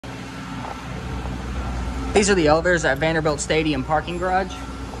These are the elevators at Vanderbilt Stadium parking garage.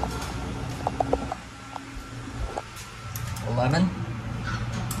 11.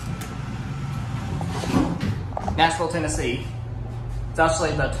 Nashville, Tennessee. It's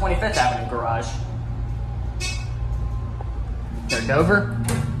actually the 25th Avenue garage. There's Dover.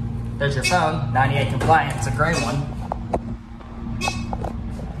 There's your phone, 98 compliant, it's a gray one.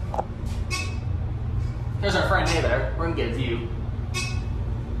 Here's our friend Hey there, we're gonna get a view.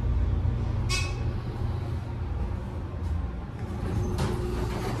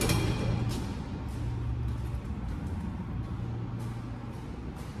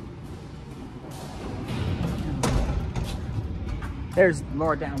 There's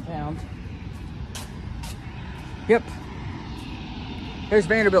more downtown. Yep. There's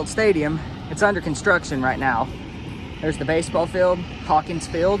Vanderbilt Stadium. It's under construction right now. There's the baseball field, Hawkins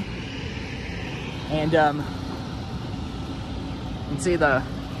Field. And you can see the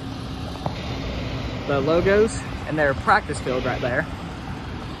logos and their practice field right there.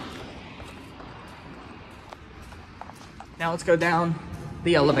 Now let's go down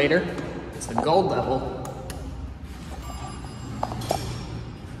the elevator. It's the gold level.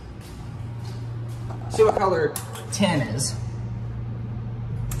 See what color 10 is.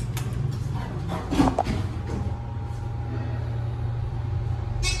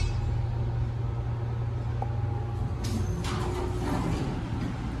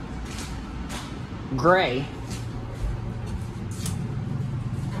 Gray.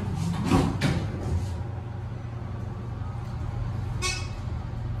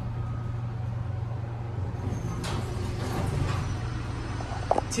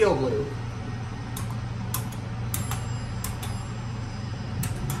 Teal blue.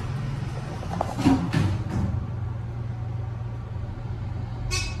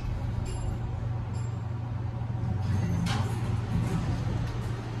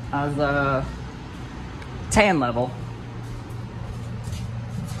 The tan level.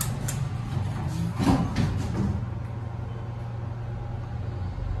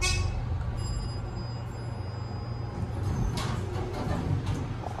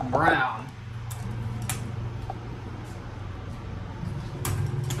 Brown.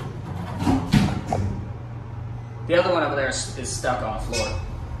 The other one over there is stuck on the floor.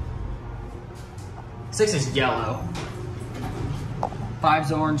 6 is yellow.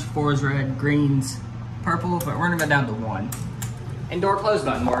 5's orange, 4's red, green's purple, but we're gonna go down to 1. And door close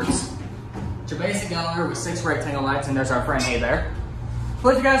button works. It's your basic elevator with 6 rectangle lights, and there's our friend Hey there.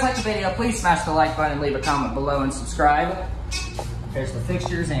 Well, if you guys liked the video, please smash the like button and leave a comment below and subscribe. There's the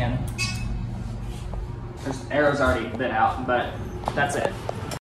fixtures, and there's arrows already been out, but that's it.